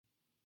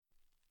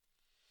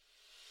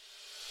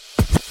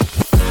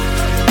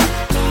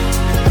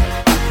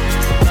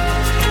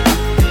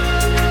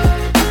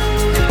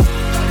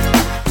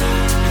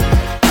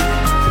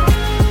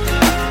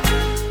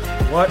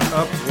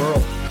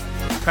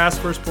Pass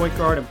First point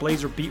guard and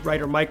Blazer beat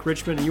writer Mike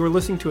Richmond, and you are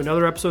listening to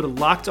another episode of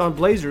Locked On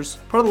Blazers,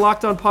 part of the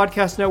Locked On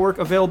Podcast Network,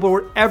 available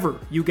wherever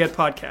you get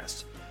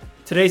podcasts.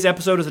 Today's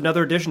episode is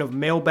another edition of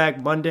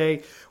Mailbag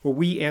Monday, where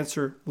we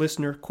answer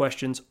listener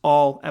questions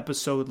all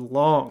episode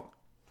long.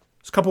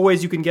 There's a couple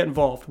ways you can get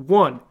involved.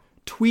 One,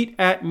 tweet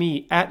at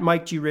me, at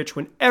Mike G. Rich,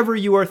 whenever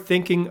you are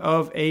thinking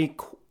of a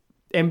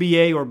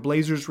NBA or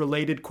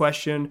Blazers-related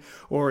question,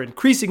 or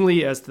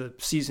increasingly, as the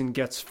season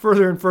gets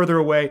further and further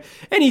away,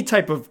 any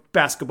type of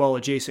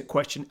basketball-adjacent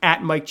question,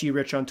 at Mike G.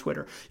 Rich on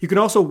Twitter. You can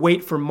also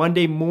wait for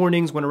Monday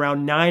mornings when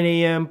around 9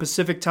 a.m.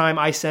 Pacific time,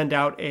 I send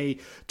out a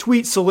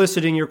tweet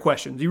soliciting your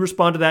questions. You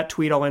respond to that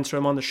tweet, I'll answer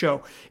them on the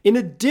show. In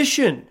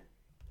addition,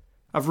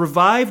 I've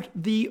revived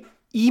the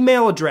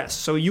email address,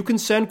 so you can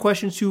send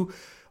questions to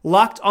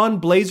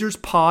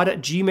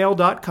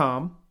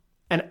lockedonblazerspod@gmail.com,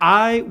 and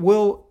I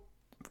will,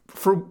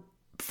 for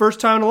first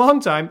time in a long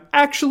time,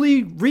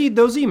 actually read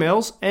those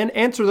emails and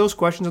answer those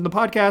questions on the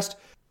podcast.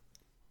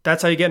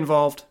 That's how you get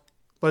involved.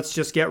 Let's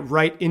just get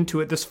right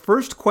into it. This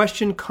first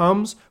question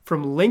comes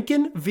from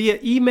Lincoln via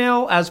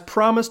email. As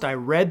promised, I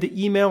read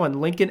the email, and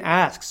Lincoln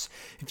asks,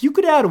 if you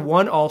could add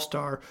one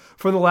All-Star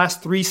from the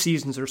last 3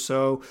 seasons or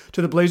so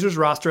to the Blazers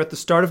roster at the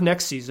start of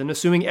next season,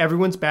 assuming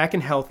everyone's back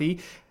and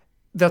healthy,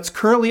 that's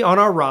currently on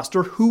our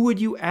roster, who would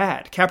you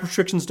add? Cap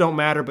restrictions don't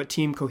matter, but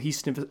team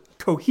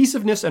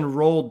cohesiveness and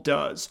role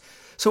does.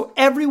 So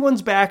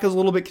everyone's back is a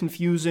little bit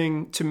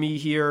confusing to me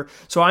here.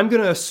 So I'm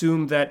going to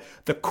assume that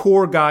the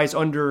core guys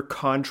under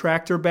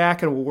contract are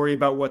back, and we'll worry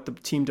about what the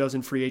team does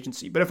in free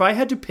agency. But if I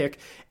had to pick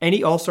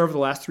any All-Star of the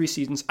last 3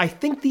 seasons, I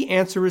think the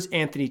answer is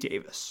Anthony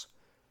Davis.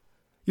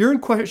 Your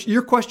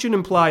question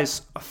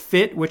implies a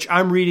fit, which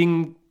I'm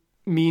reading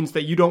means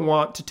that you don't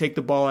want to take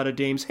the ball out of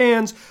Dame's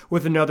hands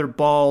with another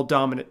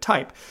ball-dominant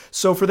type.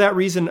 So for that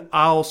reason,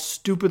 I'll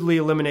stupidly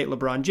eliminate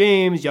LeBron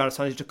James, Giannis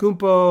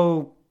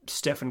Antetokounmpo,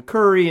 Stephen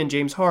Curry, and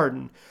James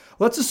Harden.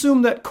 Let's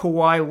assume that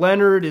Kawhi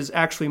Leonard is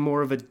actually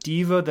more of a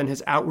diva than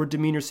his outward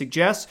demeanor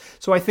suggests.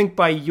 So I think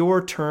by your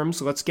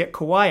terms, let's get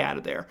Kawhi out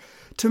of there.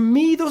 To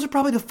me, those are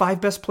probably the 5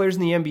 best players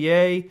in the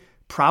NBA,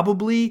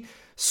 probably.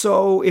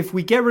 So if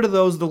we get rid of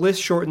those, the list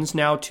shortens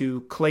now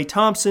to Klay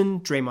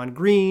Thompson, Draymond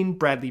Green,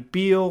 Bradley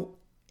Beal,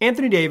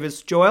 Anthony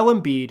Davis, Joel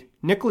Embiid,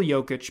 Nikola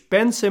Jokic,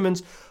 Ben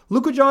Simmons,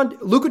 Luka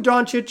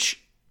Doncic,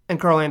 and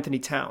Karl-Anthony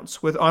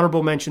Towns, with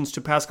honorable mentions to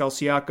Pascal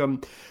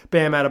Siakam,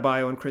 Bam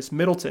Adebayo, and Chris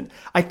Middleton.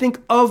 I think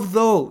of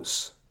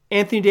those,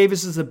 Anthony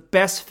Davis is the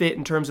best fit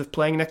in terms of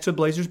playing next to the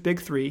Blazers' big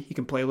 3. He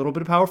can play a little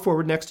bit of power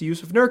forward next to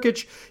Jusuf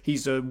Nurkic.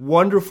 He's a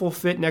wonderful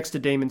fit next to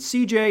Dame and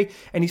CJ,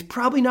 and he's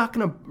probably not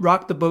going to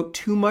rock the boat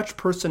too much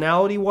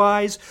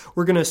personality-wise.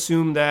 We're going to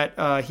assume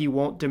that he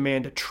won't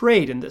demand a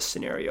trade in this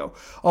scenario.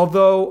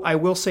 Although, I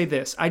will say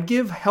this, I'd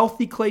give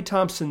healthy Klay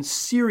Thompson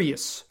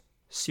serious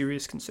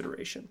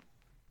consideration.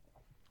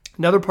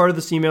 Another part of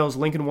this email is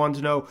Lincoln wanted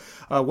to know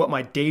what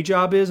my day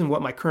job is and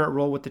what my current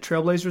role with the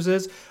Trailblazers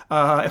is.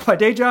 My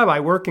day job, I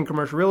work in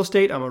commercial real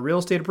estate. I'm a real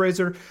estate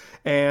appraiser.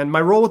 And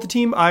my role with the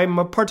team, I'm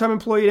a part-time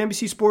employee at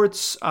NBC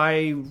Sports.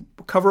 I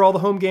cover all the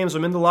home games.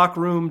 I'm in the locker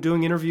room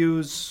doing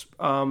interviews.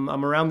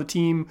 I'm around the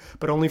team,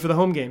 but only for the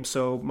home games.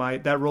 So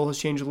that role has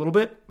changed a little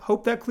bit.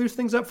 Hope that clears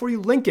things up for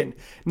you, Lincoln.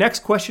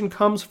 Next question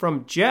comes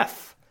from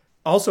Jeff,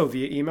 also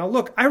via email.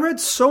 Look, I read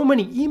so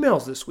many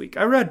emails this week.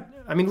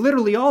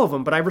 Literally all of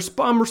them, but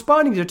I'm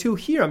responding to 2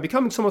 here. I'm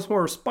becoming so much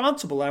more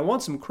responsible. I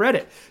want some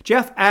credit.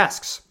 Jeff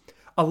asks,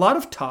 a lot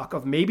of talk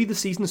of maybe the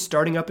season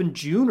starting up in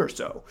June or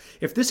so.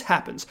 If this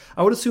happens,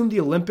 I would assume the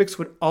Olympics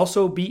would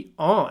also be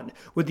on.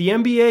 Would the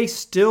NBA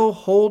still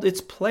hold its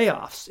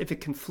playoffs if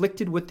it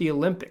conflicted with the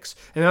Olympics?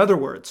 In other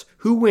words,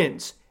 who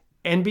wins,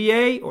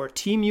 NBA or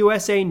Team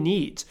USA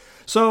needs?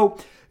 So,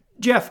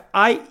 Jeff,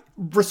 I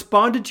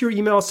responded to your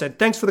email, said,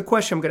 thanks for the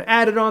question, I'm going to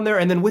add it on there,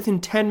 and then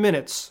within 10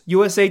 minutes,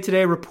 USA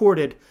Today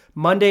reported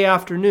Monday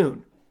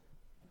afternoon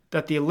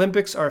that the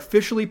Olympics are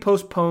officially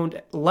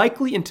postponed,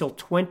 likely until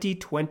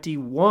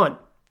 2021.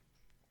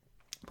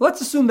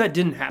 Let's assume that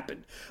didn't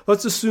happen.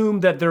 Let's assume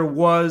that there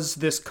was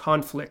this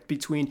conflict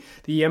between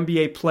the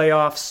NBA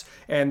playoffs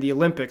and the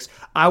Olympics.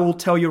 I will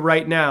tell you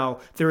right now,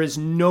 there is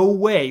no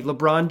way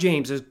LeBron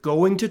James is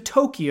going to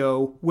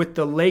Tokyo with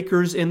the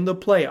Lakers in the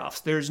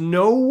playoffs. There's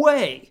no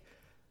way.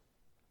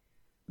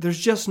 There's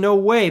just no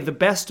way. The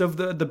best of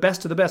the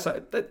best of the best.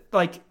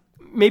 Like,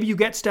 maybe you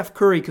get Steph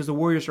Curry because the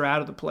Warriors are out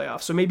of the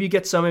playoffs. So maybe you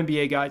get some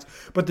NBA guys.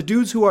 But the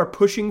dudes who are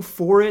pushing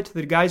for it,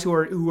 the guys who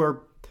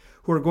are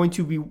going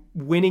to be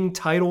winning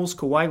titles,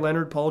 Kawhi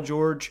Leonard, Paul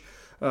George,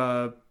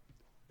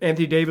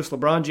 Anthony Davis,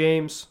 LeBron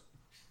James,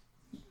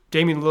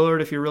 Damian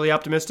Lillard, if you're really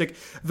optimistic,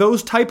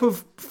 those type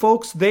of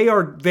folks, they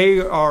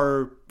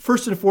are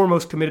first and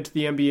foremost committed to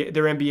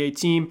their NBA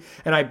team,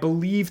 and I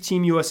believe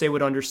Team USA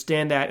would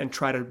understand that and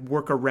try to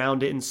work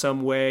around it in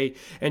some way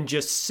and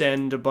just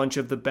send a bunch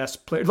of the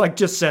best players, like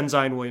just send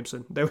Zion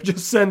Williamson. They would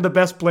just send the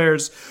best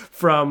players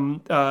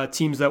from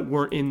teams that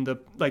weren't in the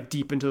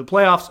deep into the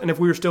playoffs, and if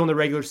we were still in the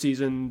regular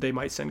season, they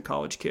might send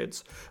college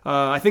kids.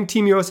 I think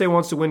Team USA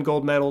wants to win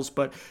gold medals,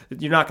 but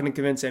you're not going to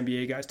convince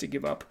NBA guys to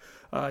give up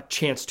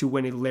chance to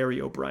win a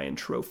Larry O'Brien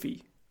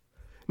trophy.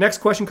 Next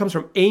question comes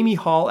from Amy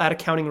Hall at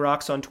Accounting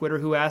Rocks on Twitter,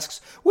 who asks,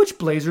 which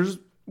Blazers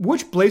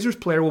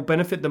player will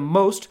benefit the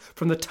most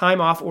from the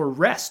time off or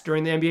rest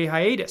during the NBA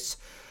hiatus?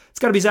 It's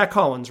got to be Zach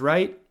Collins,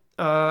 right?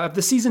 If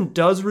the season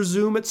does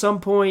resume at some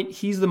point,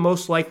 he's the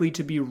most likely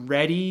to be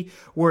ready,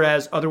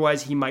 whereas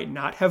otherwise he might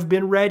not have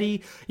been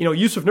ready.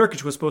 Yusuf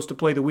Nurkic was supposed to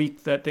play the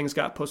week that things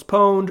got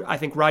postponed. I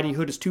think Rodney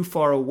Hood is too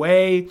far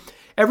away.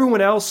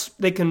 Everyone else,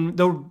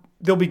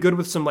 they'll be good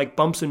with some like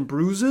bumps and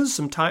bruises,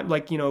 some time,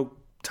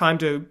 time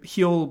to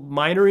heal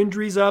minor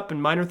injuries up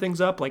and minor things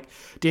up, like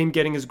Dame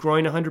getting his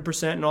groin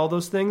 100% and all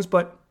those things.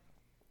 But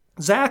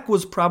Zach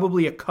was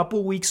probably a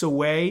couple weeks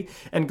away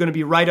and going to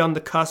be right on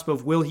the cusp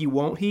of will he,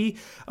 won't he.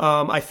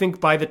 I think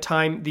by the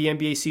time the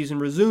NBA season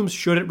resumes,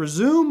 should it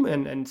resume,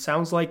 and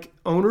sounds like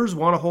owners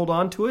want to hold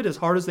on to it as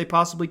hard as they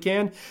possibly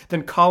can,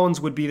 then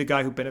Collins would be the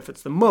guy who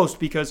benefits the most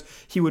because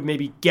he would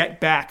maybe get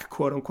back,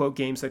 quote-unquote,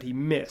 games that he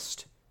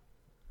missed.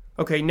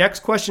 Okay,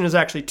 next question is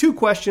actually two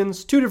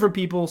questions, two different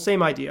people,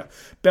 same idea.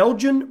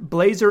 Belgian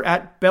Blazer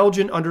at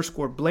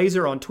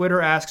Belgian_Blazer on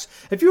Twitter asks,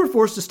 if you were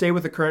forced to stay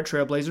with the current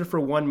Trailblazer for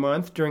 1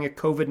 month during a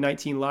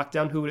COVID-19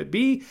 lockdown, who would it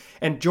be?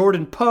 And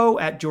Jordan Poe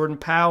at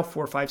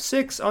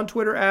JordanPow456 on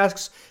Twitter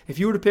asks, if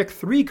you were to pick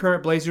 3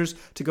 current Blazers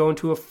to go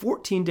into a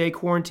 14-day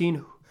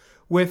quarantine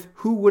with,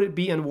 who would it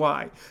be and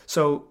why?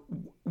 So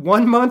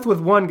 1 month with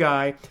one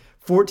guy,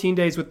 14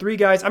 days with 3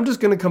 guys. I'm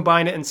just going to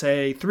combine it and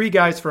say 3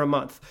 guys for a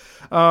month.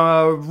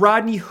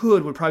 Rodney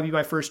Hood would probably be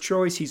my first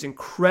choice. He's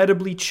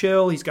incredibly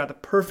chill. He's got the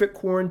perfect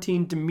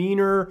quarantine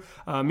demeanor.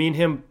 Me and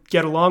him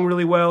get along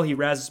really well. He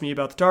razzes me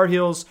about the Tar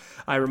Heels.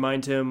 I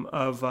remind him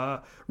of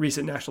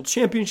recent national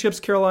championships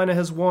Carolina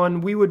has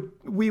won. We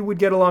would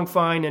get along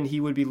fine, and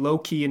he would be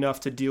low-key enough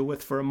to deal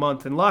with for a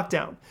month in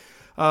lockdown.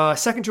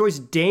 Second choice,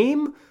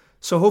 Dame.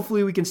 So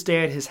hopefully we can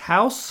stay at his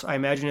house. I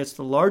imagine it's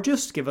the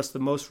largest, give us the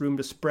most room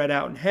to spread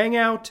out and hang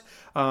out.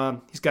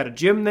 He's got a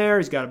gym there.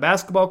 He's got a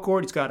basketball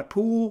court. He's got a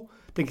pool.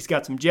 I think he's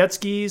got some jet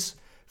skis.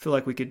 I feel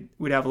like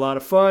we'd have a lot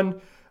of fun.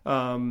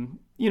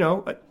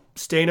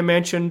 Stay in a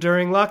mansion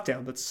during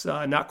lockdown. That's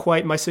not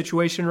quite my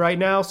situation right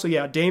now. So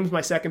yeah, Dame's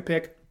my second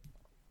pick.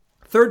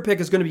 Third pick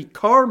is going to be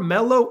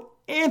Carmelo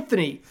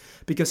Anthony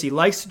because he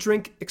likes to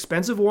drink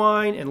expensive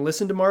wine and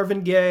listen to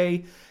Marvin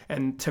Gaye.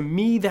 And to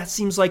me, that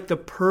seems like the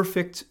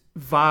perfect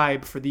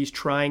vibe for these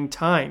trying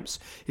times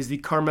is the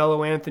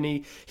Carmelo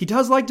Anthony. He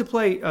does like to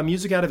play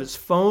music out of his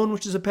phone,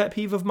 which is a pet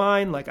peeve of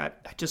mine. Like I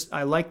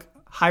like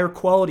higher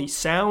quality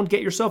sound.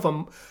 Get yourself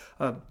a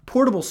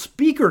portable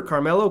speaker,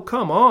 Carmelo.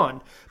 Come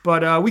on.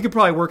 But we could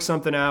probably work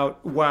something out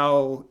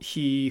while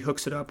he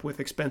hooks it up with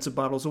expensive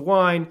bottles of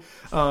wine.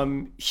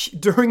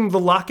 During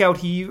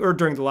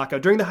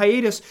the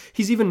hiatus,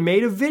 he's even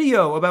made a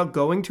video about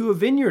going to a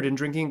vineyard and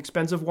drinking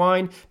expensive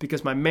wine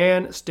because my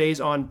man stays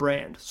on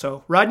brand.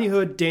 So Rodney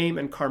Hood, Dame,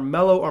 and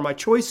Carmelo are my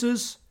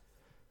choices.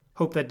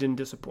 Hope that didn't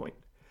disappoint.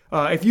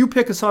 If you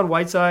pick Hassan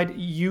Whiteside,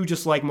 you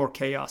just like more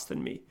chaos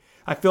than me.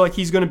 I feel like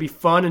he's going to be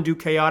fun and do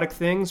chaotic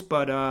things,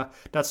 but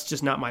that's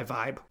just not my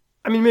vibe.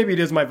 I mean, maybe it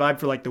is my vibe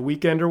for like the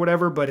weekend or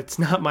whatever, but it's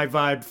not my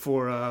vibe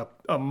for a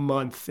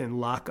month in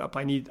lockup.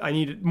 I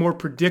need more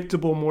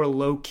predictable, more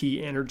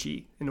low-key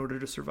energy in order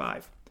to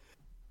survive.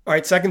 All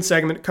right, second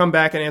segment, come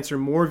back and answer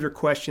more of your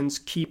questions.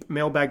 Keep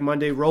Mailbag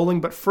Monday rolling.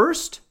 But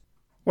first,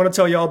 I want to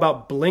tell you all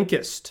about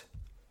Blinkist.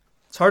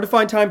 It's hard to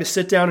find time to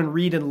sit down and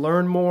read and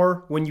learn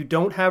more. When you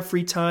don't have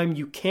free time,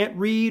 you can't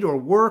read or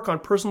work on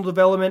personal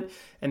development,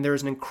 and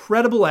there's an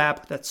incredible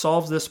app that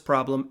solves this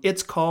problem.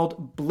 It's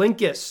called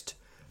Blinkist.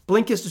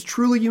 Blinkist is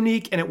truly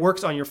unique, and it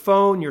works on your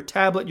phone, your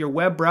tablet, your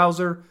web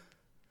browser.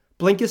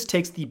 Blinkist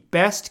takes the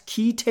best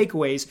key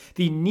takeaways,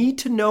 the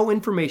need-to-know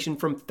information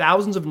from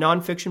thousands of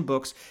nonfiction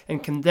books,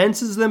 and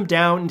condenses them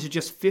down into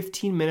just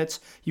 15 minutes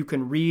you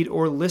can read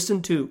or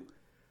listen to.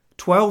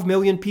 12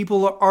 million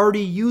people are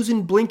already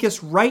using Blinkist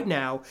right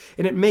now,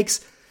 and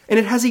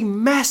it has a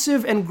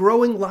massive and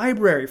growing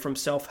library from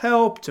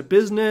self-help to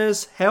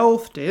business,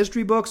 health to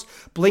history books.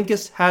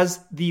 Blinkist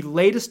has the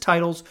latest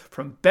titles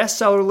from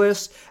bestseller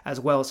lists as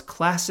well as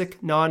classic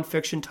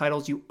nonfiction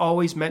titles you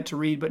always meant to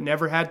read but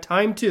never had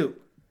time to.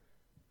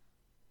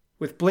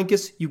 With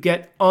Blinkist, you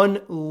get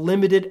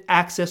unlimited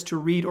access to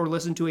read or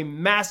listen to a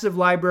massive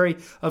library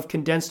of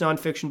condensed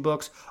nonfiction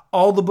books,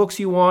 all the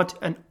books you want,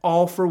 and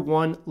all for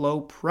one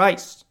low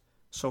price.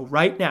 So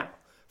right now,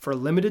 for a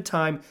limited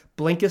time,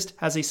 Blinkist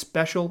has a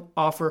special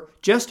offer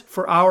just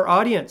for our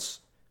audience.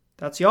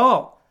 That's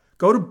y'all.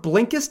 Go to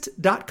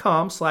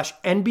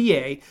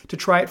Blinkist.com/NBA to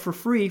try it for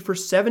free for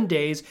 7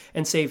 days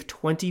and save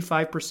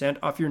 25%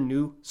 off your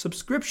new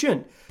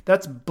subscription.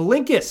 That's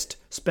Blinkist,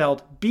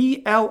 spelled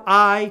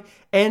Blinkist.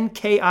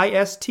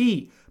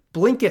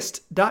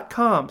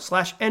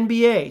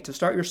 Blinkist.com/NBA to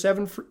start your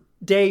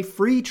 7-day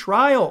free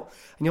trial.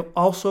 And you'll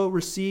also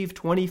receive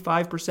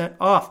 25%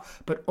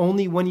 off, but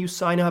only when you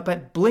sign up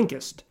at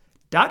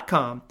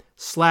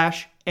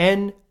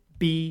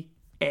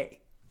Blinkist.com/NBA.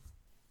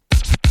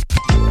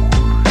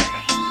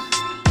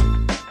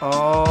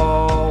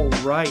 All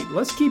right,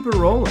 let's keep it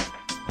rolling.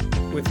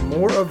 with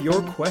more of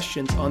your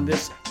questions on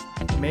this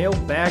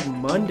Mailbag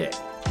Monday.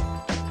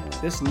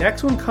 This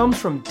next one comes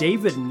from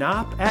David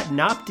Knopp at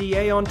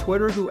KnoppDA on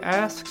Twitter, who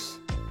asks,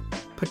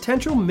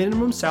 potential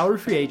minimum salary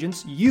free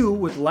agents you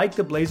would like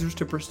the Blazers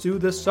to pursue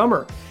this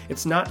summer.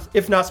 It's not,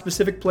 if not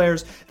specific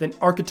players, then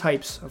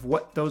archetypes of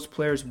what those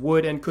players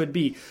would and could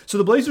be. So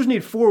the Blazers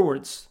need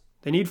forwards.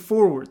 They need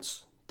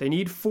forwards. They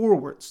need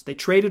forwards. They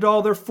traded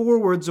all their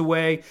forwards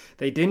away.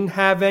 They didn't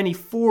have any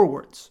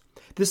forwards.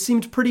 This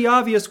seemed pretty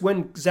obvious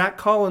when Zach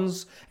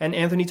Collins and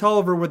Anthony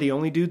Tolliver were the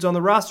only dudes on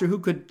the roster who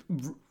could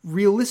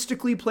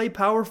realistically play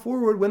power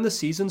forward when the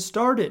season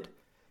started.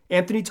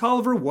 Anthony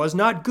Tolliver was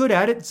not good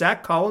at it.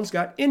 Zach Collins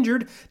got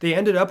injured. They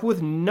ended up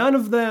with none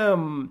of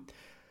them.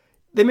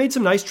 They made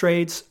some nice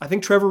trades. I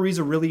think Trevor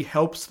Ariza really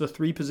helps the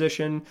 3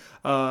 position.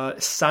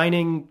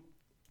 Signing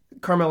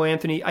Carmelo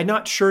Anthony, I'm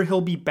not sure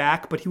he'll be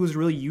back, but he was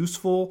really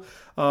useful,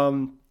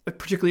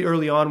 particularly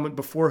early on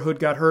before Hood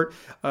got hurt,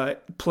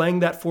 playing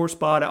that 4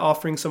 spot,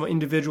 offering some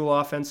individual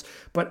offense.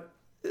 But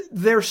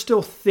they're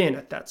still thin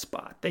at that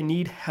spot. They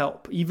need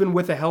help. Even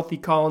with a healthy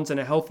Collins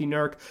and a healthy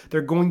Nurk,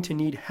 they're going to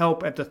need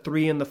help at the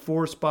 3 and the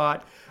 4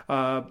 spot.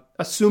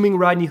 Assuming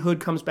Rodney Hood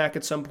comes back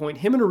at some point,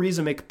 him and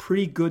Ariza make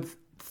pretty good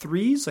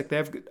threes. Like, they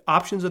have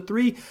options at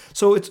 3.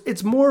 So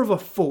it's more of a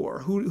 4,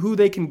 who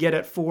they can get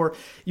at 4.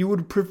 You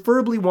would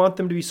preferably want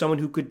them to be someone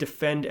who could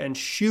defend and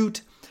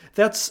shoot.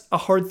 That's a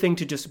hard thing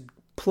to just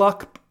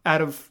pluck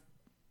out of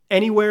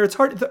anywhere. It's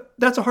hard.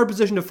 That's a hard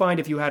position to find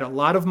if you had a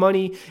lot of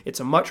money. It's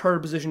a much harder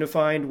position to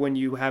find when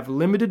you have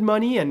limited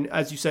money and,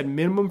 as you said,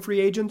 minimum free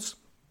agents.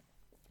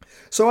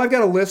 So I've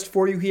got a list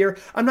for you here.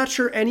 I'm not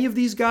sure any of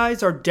these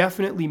guys are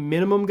definitely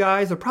minimum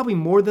guys. They're probably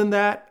more than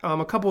that.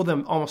 A couple of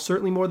them almost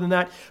certainly more than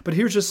that. But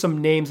here's just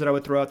some names that I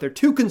would throw out there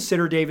to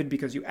consider, David,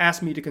 because you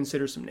asked me to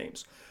consider some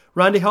names.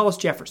 Rondae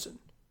Hollis-Jefferson.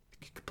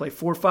 Could play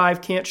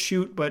 4-5, can't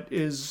shoot, but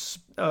is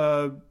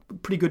a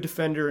pretty good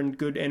defender and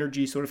good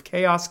energy, sort of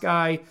chaos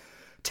guy.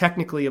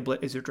 Technically a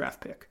Blazer draft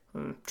pick.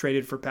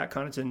 Traded for Pat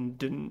Connaughton,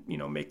 didn't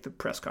make the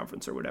press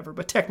conference or whatever,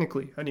 but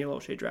technically a Neil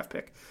O'Shea draft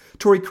pick.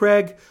 Torrey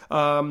Craig,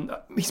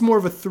 he's more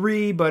of a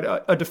 3,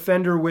 but a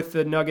defender with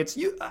the Nuggets.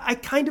 I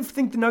kind of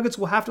think the Nuggets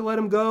will have to let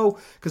him go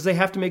because they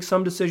have to make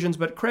some decisions,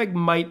 but Craig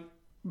might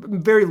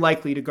very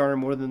likely to garner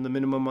more than the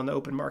minimum on the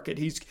open market.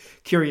 He's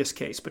curious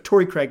case, but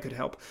Torrey Craig could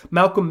help.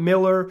 Malcolm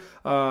Miller,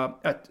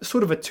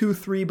 sort of a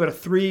 2-3, but a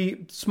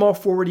 3, small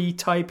forward-y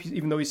type,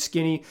 even though he's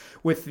skinny,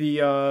 with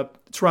the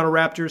Toronto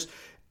Raptors.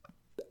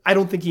 I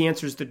don't think he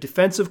answers the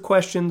defensive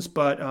questions,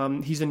 but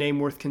he's a name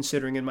worth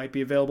considering and might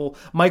be available.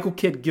 Michael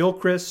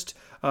Kidd-Gilchrist,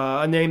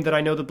 a name that I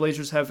know the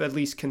Blazers have at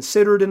least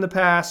considered in the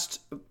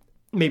past.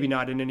 Maybe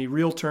not in any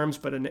real terms,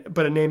 but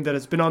a name that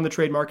has been on the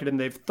trade market and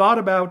they've thought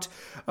about.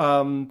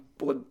 Michael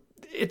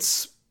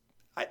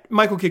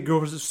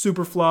Kidd-Gilchrist is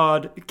super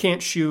flawed,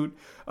 can't shoot,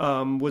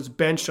 was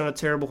benched on a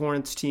terrible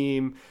Hornets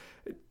team.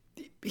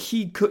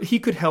 He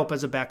could help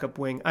as a backup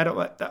wing.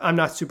 I'm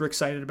not super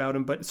excited about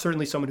him, but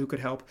certainly someone who could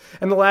help.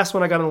 And the last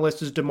one I got on the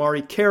list is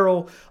DeMarre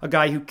Carroll, a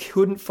guy who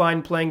couldn't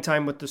find playing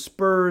time with the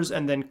Spurs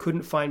and then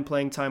couldn't find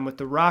playing time with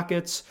the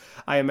Rockets.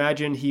 I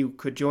imagine he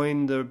could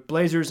join the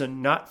Blazers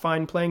and not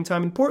find playing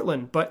time in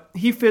Portland, but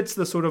he fits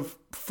the sort of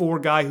 4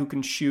 guy who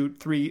can shoot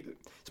 3.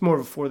 It's more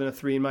of a 4 than a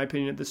 3 in my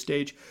opinion at this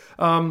stage.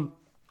 None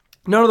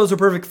of those are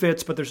perfect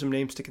fits, but there's some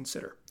names to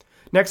consider.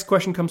 Next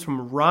question comes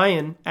from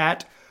Ryan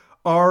at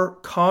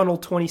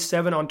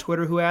RConnell27 on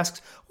Twitter, who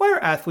asks, why are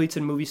athletes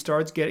and movie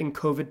stars getting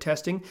COVID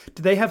testing?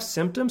 Do they have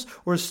symptoms,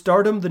 or is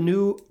stardom the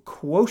new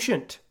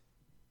quotient?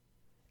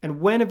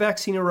 And when a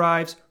vaccine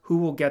arrives, who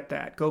will get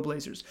that? Go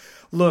Blazers.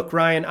 Look,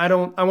 Ryan, I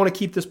want to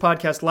keep this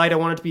podcast light. I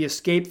want it to be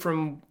escape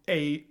from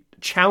a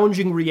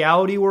challenging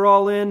reality we're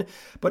all in.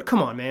 But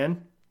come on,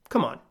 man.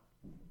 Come on.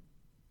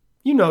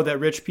 You know that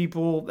rich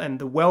people and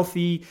the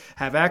wealthy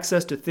have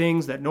access to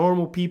things that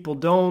normal people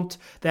don't.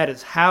 That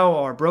is how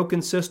our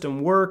broken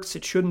system works.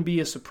 It shouldn't be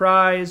a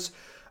surprise.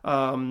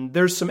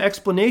 There's some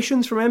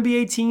explanations from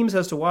NBA teams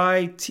as to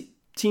why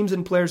teams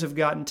and players have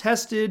gotten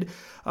tested,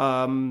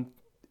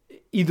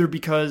 either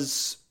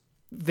because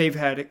they've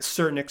had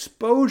certain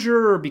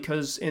exposure or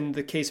because in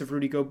the case of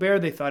Rudy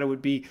Gobert, they thought it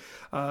would be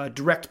a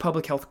direct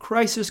public health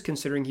crisis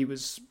considering he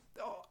was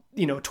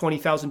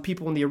 20,000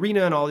 people in the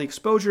arena and all the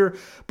exposure,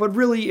 but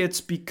really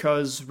it's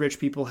because rich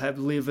people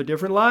live a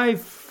different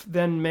life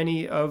than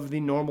many of the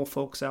normal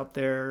folks out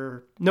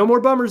there. No more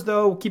bummers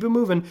though, keep it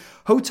moving.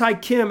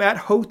 Hotai Kim at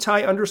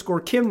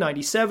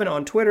Hotai_Kim97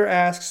 on Twitter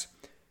asks,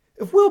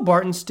 if Will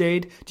Barton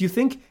stayed, do you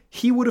think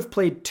he would have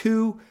played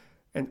 2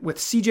 and with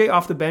CJ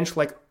off the bench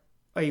like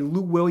a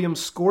Lou Williams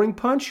scoring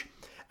punch?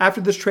 After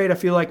this trade, I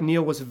feel like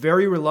Neil was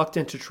very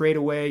reluctant to trade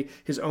away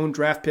his own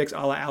draft picks, a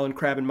la Allen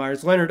Crabbe and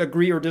Myers Leonard.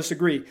 Agree or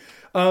disagree?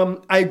 I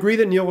agree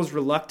that Neil was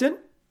reluctant.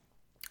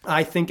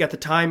 I think at the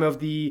time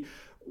of the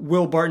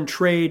Will Barton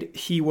trade,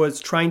 he was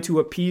trying to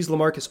appease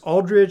LaMarcus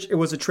Aldridge. It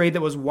was a trade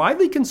that was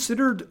widely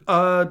considered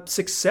a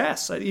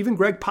success. Even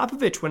Greg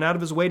Popovich went out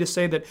of his way to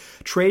say that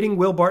trading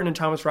Will Barton and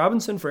Thomas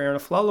Robinson for Aaron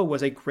Aflalo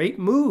was a great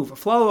move.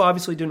 Aflalo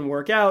obviously didn't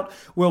work out.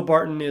 Will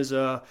Barton is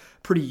a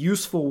pretty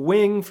useful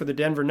wing for the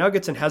Denver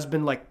Nuggets and has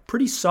been like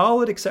pretty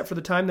solid, except for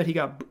the time that he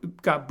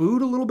got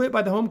booed a little bit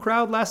by the home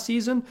crowd last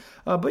season.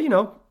 But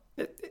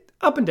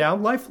up and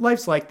down.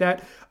 Life's like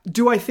that.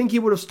 Do I think he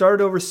would have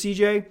started over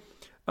CJ?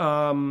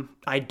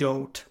 I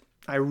don't.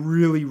 I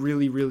really,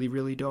 really, really,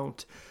 really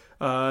don't.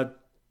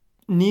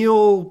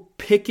 Neil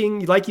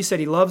picking, like you said,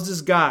 he loves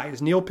his guys.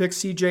 Neil picks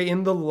CJ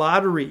in the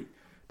lottery.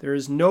 There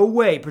is no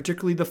way,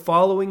 particularly the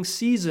following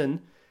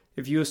season,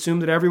 if you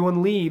assume that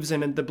everyone leaves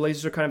and the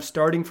Blazers are kind of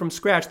starting from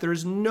scratch, there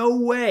is no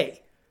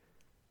way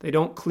they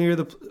don't clear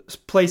the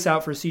place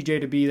out for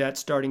CJ to be that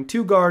starting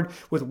two guard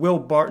with Will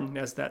Barton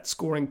as that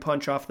scoring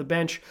punch off the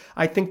bench.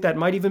 I think that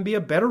might even be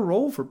a better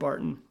role for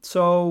Barton.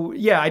 So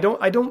yeah, I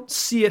don't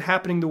see it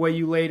happening the way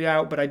you laid it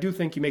out, but I do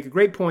think you make a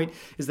great point,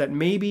 is that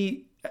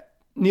maybe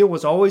Neil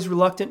was always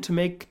reluctant to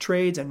make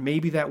trades, and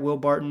maybe that Will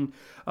Barton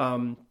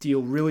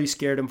deal really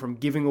scared him from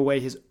giving away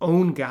his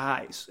own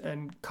guys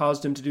and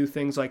caused him to do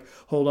things like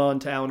hold on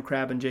to Alan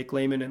Crabb and Jake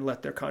Layman and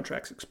let their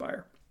contracts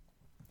expire.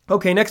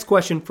 Okay, next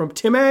question from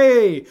Tim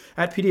A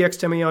at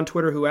PDXTimmy on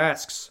Twitter, who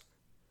asks,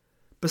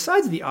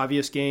 besides the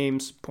obvious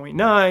games,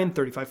 .9,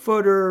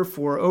 35-footer,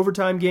 4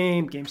 overtime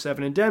game, Game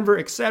 7 in Denver,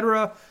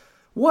 etc.,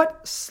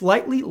 what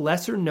slightly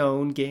lesser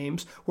known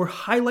games were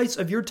highlights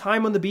of your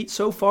time on the beat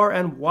so far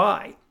and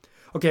why?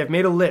 Okay, I've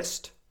made a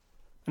list,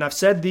 and I've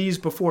said these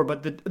before,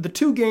 but the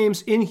two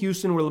games in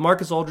Houston where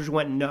LaMarcus Aldridge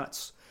went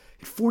nuts.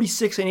 He had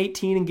 46 and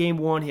 18 in Game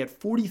 1. He had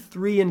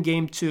 43 in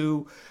Game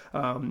 2.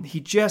 He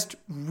just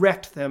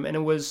wrecked them, and it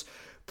was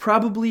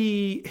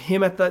probably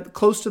him at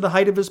close to the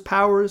height of his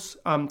powers.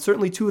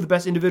 Certainly two of the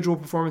best individual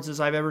performances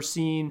I've ever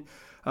seen,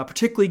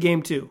 particularly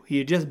Game 2. He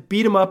had just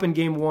beat him up in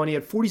Game 1. He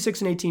had 46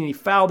 and 18, and he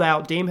fouled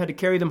out. Dame had to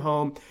carry them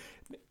home.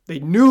 They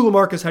knew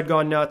LaMarcus had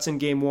gone nuts in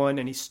Game 1,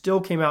 and he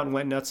still came out and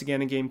went nuts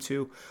again in Game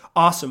 2.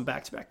 Awesome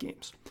back-to-back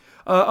games.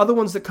 Other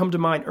ones that come to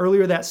mind,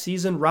 earlier that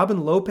season, Robin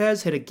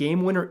Lopez hit a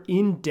game winner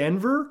in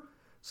Denver.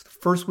 It's the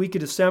first week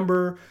of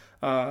December.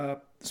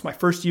 It's my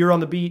first year on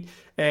the beat.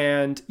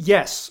 And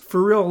yes,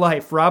 for real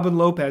life, Robin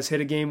Lopez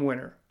hit a game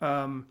winner.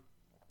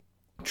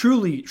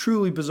 Truly,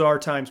 truly bizarre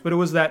times. But it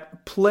was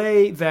that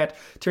play that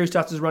Terry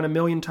Stotts has run a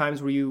million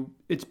times where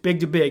it's big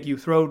to big. You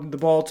throw the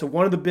ball to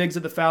one of the bigs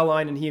at the foul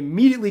line, and he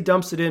immediately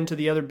dumps it into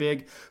the other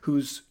big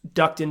who's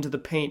ducked into the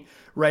paint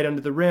right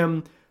under the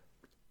rim.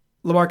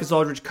 LaMarcus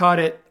Aldridge caught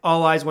it.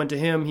 All eyes went to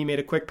him. He made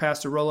a quick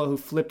pass to Rolo, who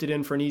flipped it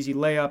in for an easy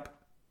layup.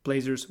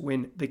 Blazers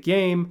win the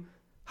game.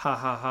 Ha,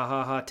 ha, ha,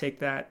 ha, ha. Take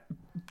that.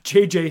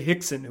 J.J.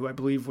 Hickson, who I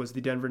believe was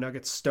the Denver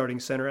Nuggets starting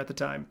center at the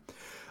time.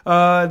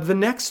 The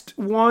next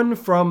one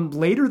from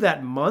later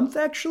that month,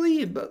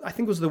 actually, I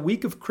think it was the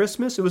week of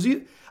Christmas.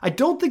 I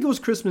don't think it was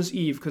Christmas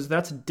Eve because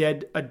that's a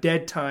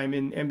dead time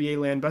in NBA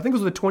land, but I think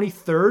it was the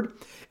 23rd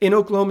in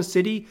Oklahoma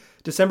City,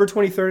 December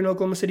 23rd in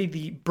Oklahoma City,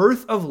 the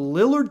birth of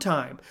Lillard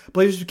time.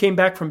 Blazers came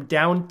back from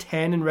down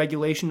 10 in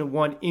regulation and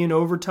won in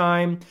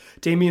overtime.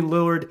 Damian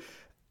Lillard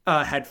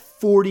had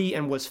 40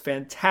 and was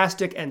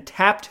fantastic and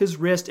tapped his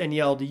wrist and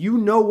yelled, "You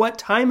know what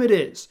time it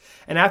is."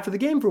 And after the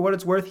game, for what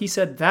it's worth, he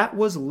said that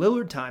was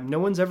Lillard time. No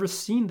one's ever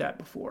seen that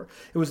before.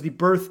 It was the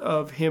birth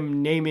of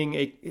him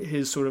naming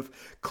his sort of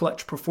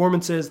clutch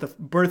performances, the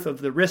birth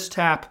of the wrist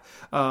tap,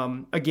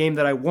 a game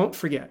that I won't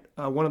forget.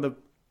 One of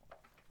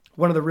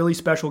the really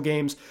special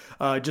games,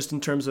 just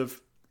in terms of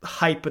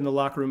hype in the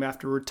locker room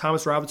afterward.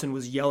 Thomas Robinson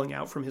was yelling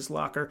out from his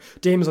locker.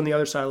 Dame is on the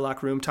other side of the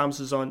locker room. Thomas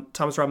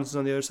Robinson's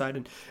on the other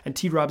side, and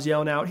T-Rob's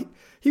yelling out.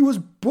 He was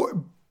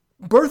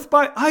birthed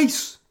by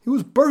ice. He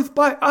was birthed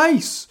by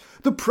ice.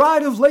 The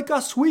pride of Lake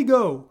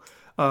Oswego.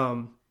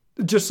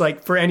 Just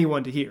like for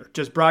anyone to hear,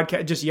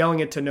 just yelling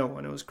it to no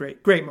one. It was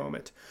great, great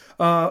moment.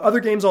 Other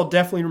games I'll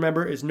definitely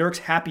remember is Nurk's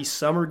happy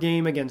summer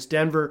game against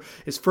Denver.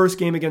 His first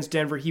game against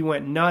Denver, he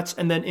went nuts.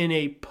 And then in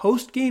a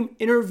post-game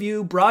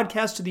interview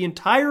broadcast to the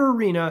entire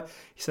arena,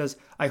 he says,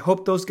 "I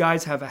hope those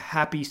guys have a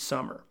happy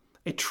summer."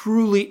 A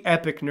truly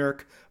epic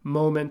Nurk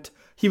moment.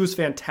 He was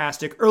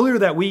fantastic. Earlier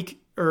that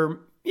week, maybe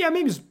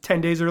it was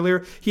 10 days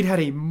earlier, he'd had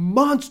a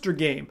monster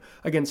game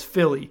against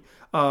Philly.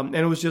 And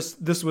it was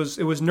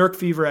Nurk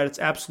fever at its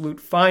absolute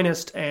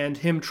finest, and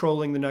him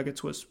trolling the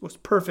Nuggets was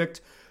perfect.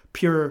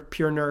 Pure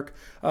Nurk.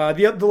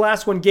 The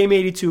last one, Game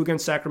 82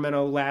 against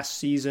Sacramento last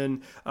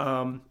season.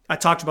 I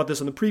talked about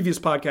this on the previous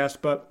podcast,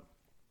 but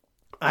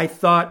I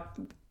thought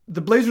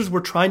the Blazers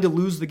were trying to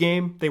lose the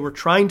game. They were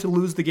trying to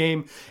lose the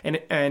game, and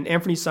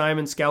Anthony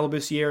Simons, Skal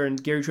Labissière,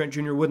 and Gary Trent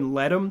Jr. wouldn't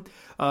let him.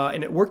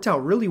 And it worked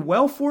out really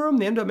well for him.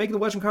 They ended up making the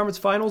Western Conference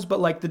Finals, but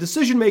like the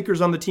decision makers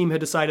on the team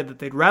had decided that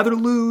they'd rather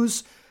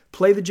lose,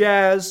 play the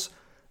Jazz.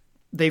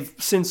 They've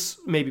since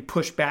maybe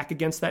pushed back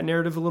against that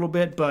narrative a little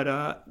bit,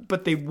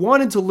 but they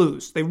wanted to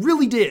lose. They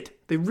really did.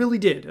 They really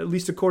did, at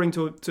least according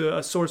to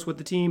a source with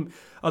the team.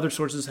 Other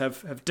sources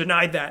have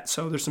denied that,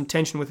 so there's some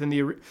tension within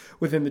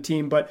the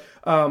team. But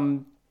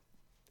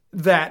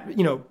that,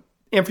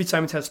 Anthony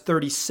Simons has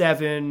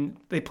 37.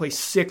 They play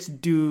 6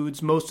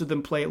 dudes. Most of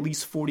them play at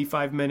least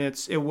 45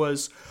 minutes. It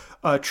was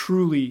a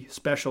truly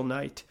special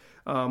night,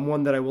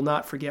 one that I will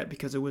not forget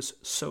because it was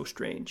so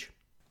strange.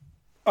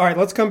 All right,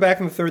 let's come back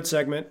in the third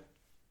segment,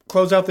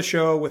 close out the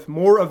show with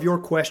more of your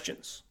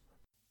questions.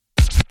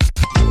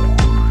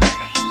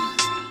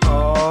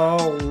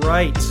 All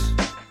right.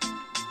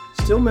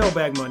 Still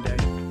Mailbag Monday.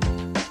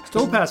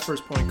 Still past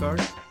first point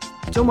guard.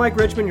 Still Mike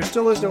Richmond. You're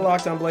still listening to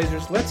Locked On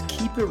Blazers. Let's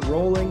keep it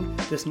rolling.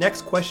 This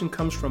next question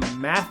comes from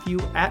Matthew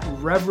at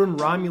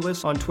Reverend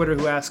Romulus on Twitter,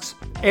 who asks,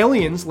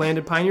 aliens land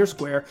at Pioneer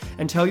Square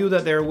and tell you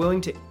that they're willing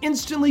to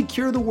instantly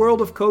cure the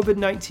world of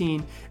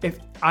COVID-19 if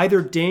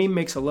either Dame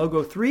makes a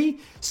logo 3,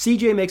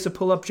 CJ makes a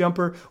pull-up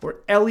jumper,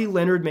 or Ellie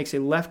Leonard makes a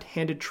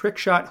left-handed trick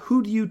shot.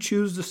 Who do you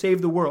choose to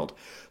save the world?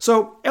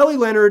 So Ellie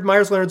Leonard,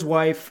 Myers Leonard's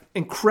wife,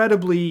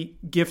 incredibly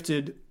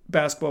gifted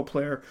basketball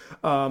player,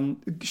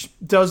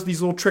 does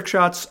these little trick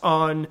shots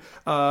on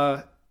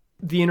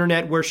the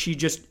internet where she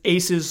just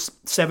aces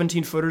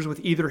 17-footers with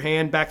either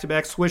hand,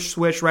 back-to-back,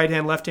 swish, right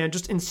hand, left hand,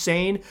 just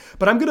insane.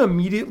 But I'm going to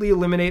immediately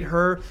eliminate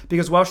her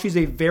because while she's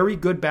a very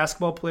good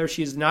basketball player,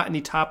 she is not in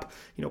the top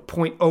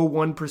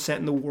 0.01%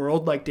 in the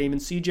world like Dame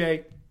and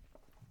CJ.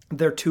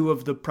 They're 2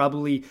 of the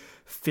probably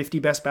 50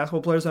 best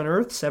basketball players on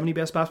earth, 70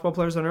 best basketball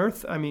players on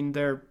earth. I mean,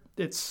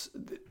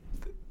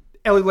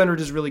 Ellie Leonard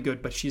is really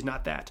good, but she's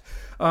not that.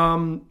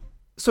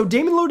 So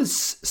Damian Lillard is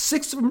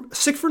 6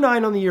 for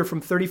 9 on the year from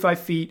 35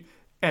 feet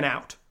and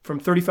out, from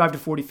 35 to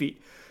 40 feet.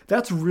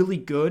 That's really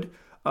good.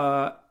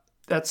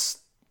 That's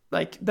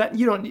like that.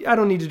 I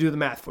don't need to do the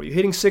math for you.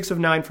 Hitting 6 of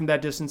 9 from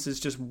that distance is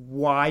just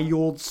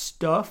wild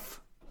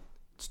stuff.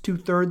 It's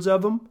 2/3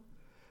 of them.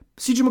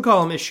 CJ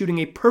McCollum is shooting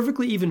a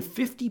perfectly even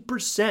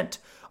 50%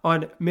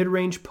 on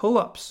mid-range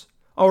pull-ups.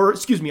 On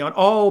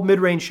all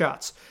mid-range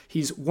shots.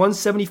 He's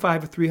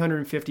 175 of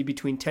 350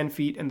 between 10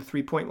 feet and the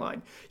three-point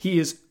line. He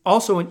is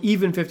also an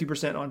even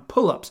 50% on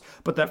pull-ups,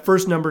 but that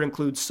first number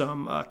includes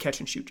some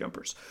catch-and-shoot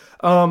jumpers.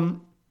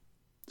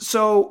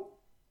 So,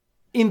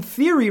 in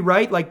theory,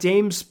 right, like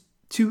Dame's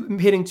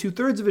hitting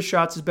 2/3 of his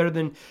shots is better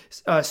than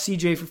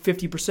CJ for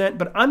 50%,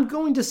 but I'm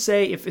going to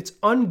say if it's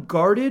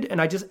unguarded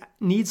and I just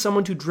need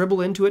someone to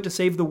dribble into it to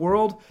save the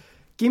world,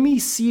 give me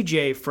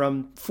CJ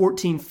from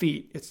 14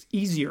 feet. It's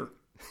easier.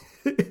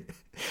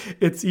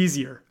 It's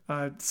easier.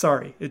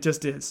 Sorry, it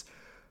just is.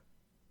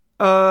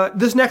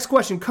 This next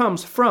question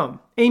comes from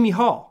Amy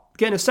Hall.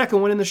 Getting a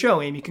second one in the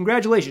show, Amy.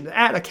 Congratulations.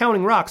 At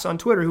Accounting Rocks on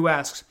Twitter, who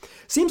asks,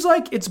 seems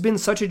like it's been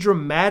such a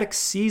dramatic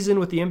season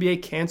with the NBA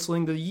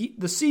canceling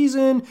the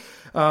season,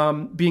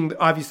 being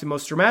obviously the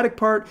most dramatic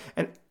part,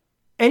 and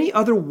any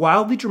other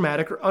wildly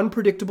dramatic or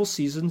unpredictable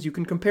seasons you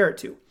can compare it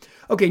to.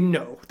 Okay,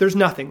 no, there's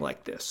nothing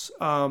like this.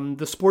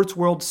 The sports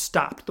world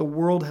stopped. The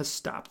world has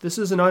stopped. This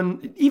is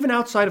even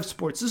outside of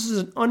sports, this is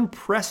an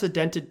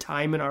unprecedented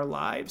time in our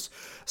lives.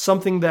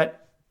 Something that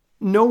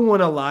no one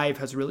alive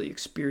has really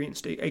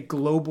experienced, a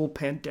global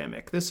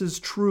pandemic. This is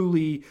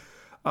truly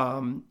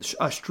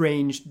a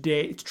strange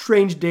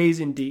days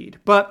indeed.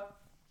 But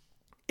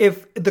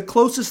if the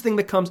closest thing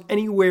that comes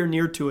anywhere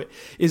near to it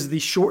is the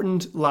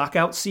shortened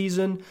lockout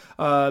season,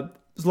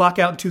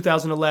 lockout in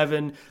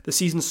 2011, the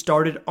season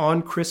started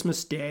on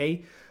Christmas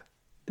Day.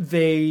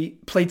 They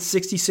played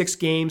 66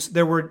 games.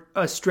 There were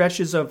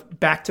stretches of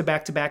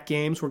back-to-back-to-back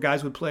games where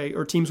guys would play,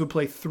 or teams would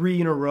play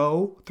 3 in a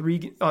row,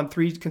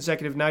 3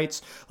 consecutive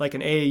nights, like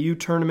an AAU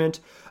tournament.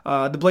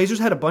 The Blazers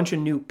had a bunch of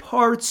new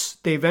parts.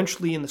 They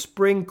eventually, in the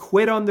spring,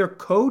 quit on their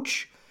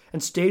coach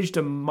and staged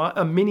a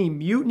mini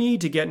mutiny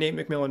to get Nate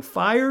McMillan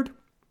fired.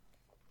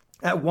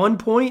 At one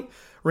point,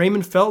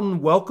 Raymond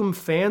Felton welcomed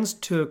fans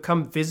to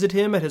come visit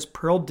him at his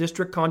Pearl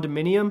District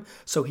condominium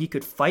so he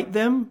could fight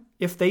them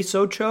if they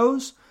so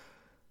chose.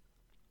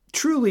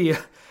 Truly,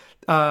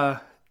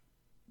 that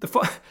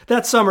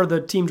summer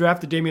the team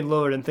drafted Damian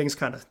Lillard and things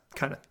kind of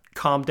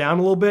calmed down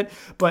a little bit.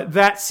 But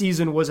that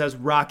season was as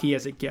rocky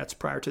as it gets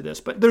prior to this.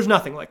 But there's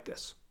nothing like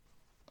this.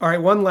 All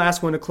right, one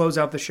last one to close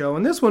out the show,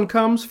 and this one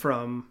comes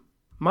from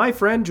my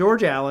friend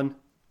George Allen.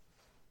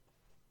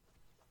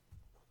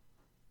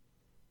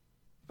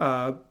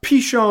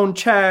 Pichon,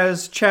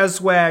 Chaz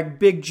Swag,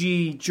 Big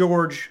G,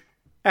 George,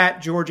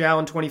 at George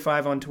Allen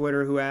 25 on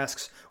Twitter, who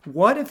asks,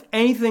 what, if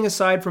anything,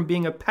 aside from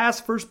being a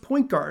pass first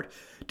point guard,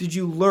 did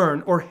you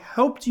learn or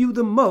helped you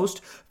the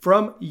most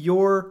from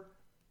your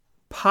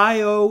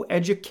PIO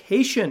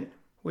education?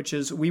 Which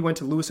is, we went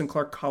to Lewis and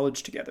Clark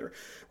College together.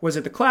 Was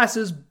it the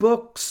classes,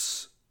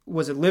 books?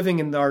 Was it living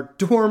in our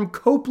dorm,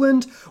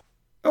 Copeland?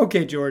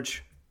 Okay,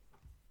 George.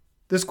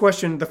 This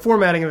question, the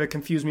formatting of it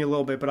confused me a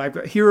little bit,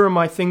 but here are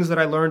my things that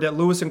I learned at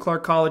Lewis and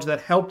Clark College that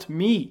helped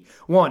me.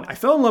 1, I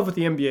fell in love with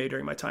the NBA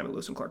during my time at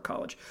Lewis and Clark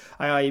College.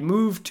 I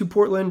moved to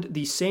Portland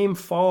the same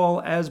fall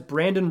as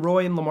Brandon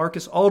Roy and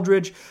LaMarcus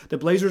Aldridge. The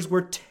Blazers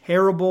were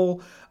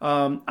terrible.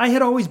 I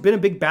had always been a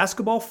big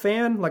basketball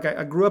fan. Like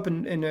I grew up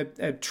in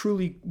a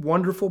truly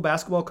wonderful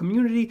basketball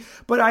community,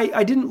 but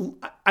I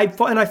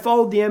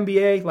followed the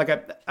NBA. Like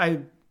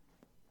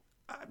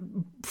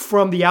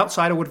from the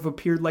outside, I would have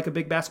appeared like a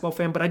big basketball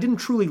fan, but I didn't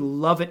truly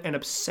love it and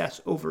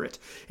obsess over it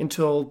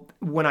until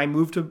when I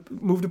moved to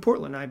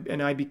Portland,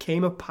 and I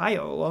became a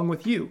Pio along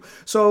with you.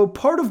 So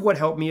part of what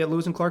helped me at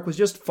Lewis and Clark was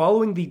just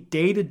following the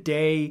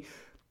day-to-day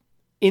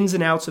ins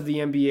and outs of the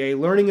NBA,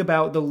 learning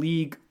about the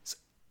league,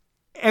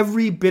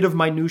 every bit of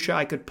minutia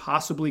I could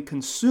possibly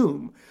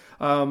consume.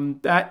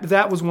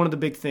 That was one of the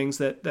big things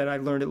that I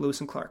learned at Lewis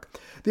and Clark.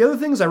 The other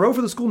thing is I wrote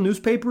for the school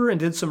newspaper and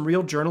did some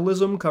real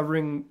journalism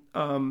covering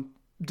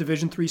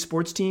Division III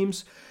sports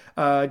teams.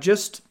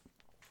 Just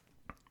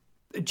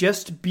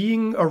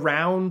being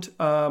around,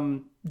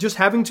 just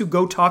having to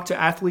go talk to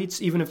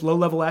athletes, even if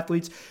low-level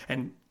athletes,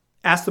 and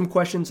ask them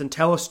questions and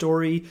tell a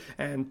story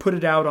and put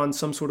it out on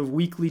some sort of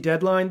weekly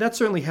deadline. That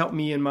certainly helped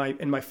me in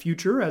my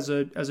future as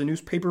a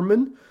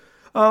newspaperman.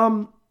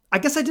 I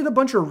guess I did a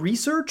bunch of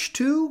research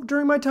too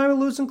during my time at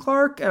Lewis and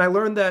Clark, and I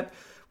learned that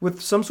with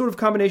some sort of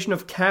combination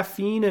of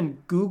caffeine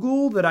and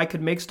Google that I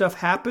could make stuff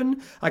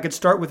happen. I could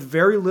start with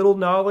very little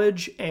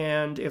knowledge,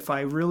 and if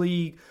I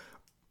really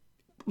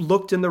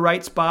looked in the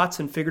right spots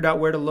and figured out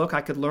where to look,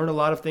 I could learn a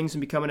lot of things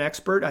and become an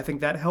expert. I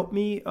think that helped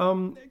me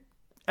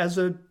as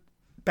a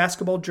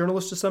basketball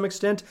journalist to some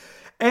extent.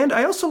 And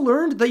I also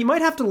learned that you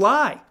might have to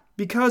lie,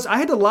 because I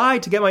had to lie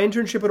to get my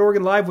internship at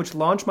Oregon Live, which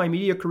launched my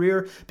media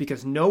career,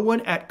 because no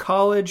one at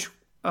college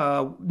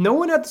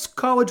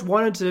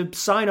wanted to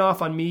sign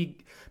off on me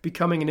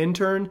becoming an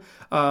intern.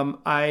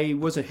 I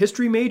was a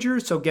history major,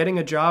 so getting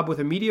a job with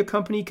a media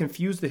company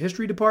confused the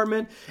history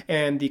department,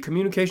 and the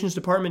communications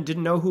department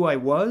didn't know who I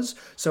was.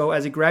 So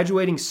as a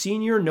graduating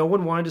senior, no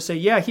one wanted to say,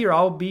 yeah, here,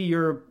 I'll be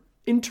your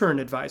intern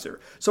advisor.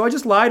 So I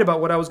just lied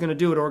about what I was going to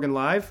do at Oregon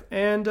Live,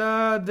 and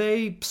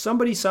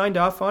somebody signed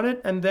off on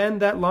it, and then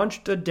that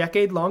launched a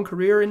decade-long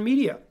career in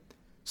media.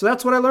 So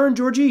that's what I learned,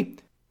 Georgie.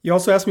 You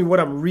also asked me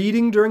what I'm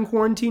reading during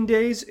quarantine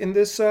days in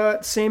this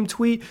same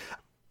tweet.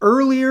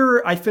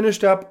 Earlier, I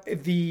finished up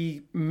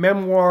the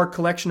memoir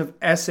collection of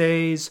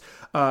essays,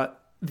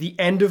 The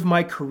End of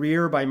My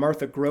Career by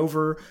Martha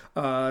Grover,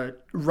 a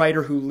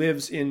writer who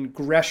lives in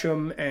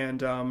Gresham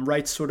and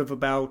writes sort of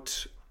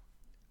about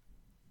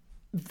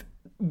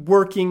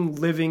working,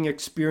 living,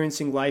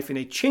 experiencing life in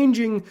a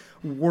changing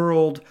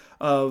world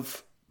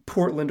of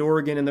Portland,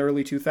 Oregon in the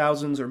early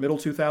 2000s or middle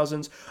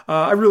 2000s.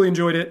 I really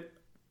enjoyed it.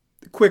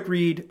 Quick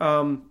read,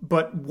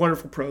 but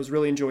wonderful prose.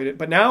 Really enjoyed it.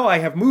 But now I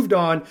have moved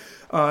on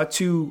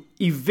to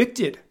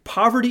Evicted,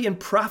 Poverty and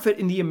Profit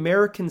in the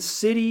American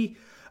City.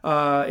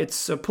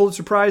 It's a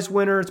Pulitzer Prize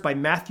winner. It's by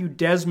Matthew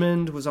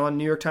Desmond, was on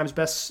New York Times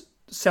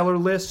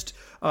bestseller list.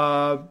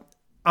 I'm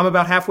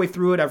about halfway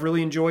through it. I've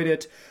really enjoyed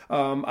it.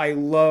 I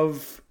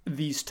love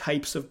these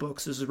types of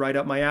books. This is right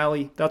up my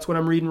alley. That's what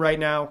I'm reading right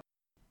now.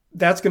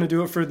 That's going to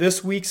do it for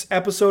this week's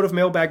episode of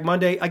Mailbag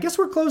Monday. I guess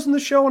we're closing the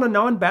show on a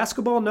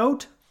non-basketball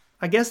note.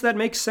 I guess that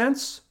makes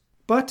sense,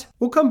 but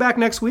we'll come back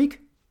next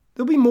week.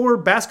 There'll be more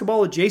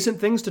basketball-adjacent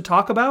things to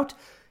talk about.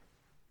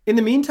 In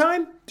the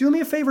meantime, do me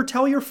a favor,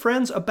 tell your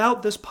friends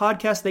about this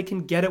podcast. They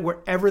can get it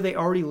wherever they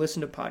already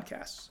listen to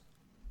podcasts.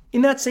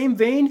 In that same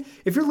vein,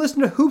 if you're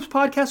listening to Hoops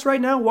Podcast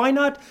right now, why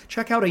not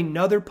check out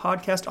another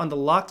podcast on the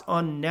Locked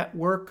On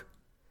Network?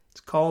 It's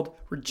called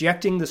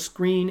Rejecting the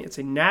Screen. It's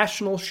a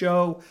national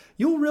show.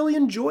 You'll really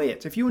enjoy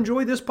it. If you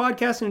enjoy this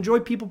podcast and enjoy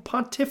people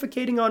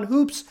pontificating on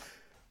hoops,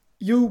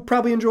 you'll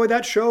probably enjoy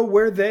that show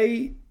where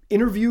they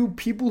interview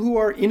people who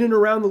are in and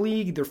around the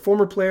league, either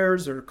former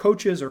players or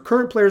coaches or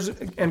current players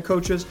and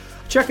coaches.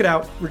 Check it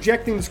out,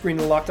 Rejecting the Screen,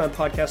 the Locked On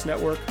Podcast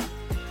Network.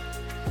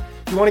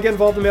 If you want to get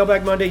involved in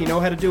Mailbag Monday, you know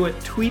how to do it.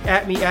 Tweet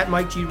at me at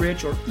Mike G.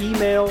 Rich or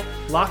email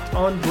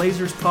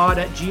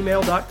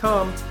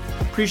lockedonblazerspod@gmail.com.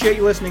 Appreciate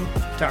you listening.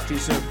 Talk to you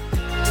soon.